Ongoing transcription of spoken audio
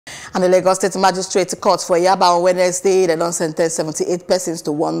And the Lagos State Magistrate Court for Yaba on Wednesday, they don't sentence 78 persons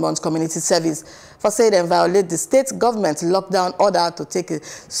to 1 month community service for saying they violate the state government lockdown order to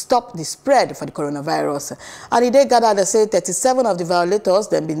stop the spread for the coronavirus. And they gathered, they say 37 of the violators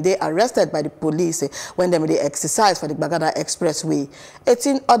then been arrested by the police when they exercise for the Bagada Expressway.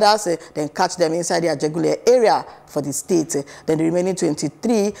 18 others then catch them inside the Ezewuike area for the state. Then the remaining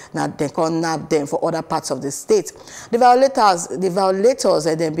 23 now they can nab them for other parts of the state. The violators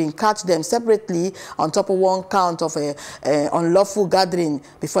then been catch them separately on top of one count of unlawful gathering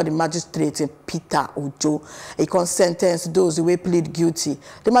before the magistrate Peter Ojo. He can sentence those who plead guilty.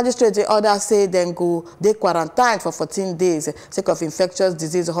 The magistrate order say then they quarantine for 14 days sake of infectious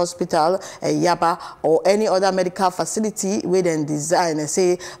disease hospital, Yaba, or any other medical facility where then design and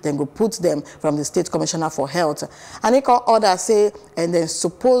say then go put them from the State Commissioner for Health. And he can order say and then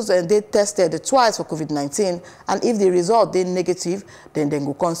suppose they tested twice for COVID-19, and if the result they negative, then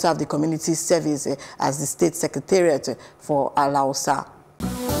go conserve the community service as the state secretariat for Alausa.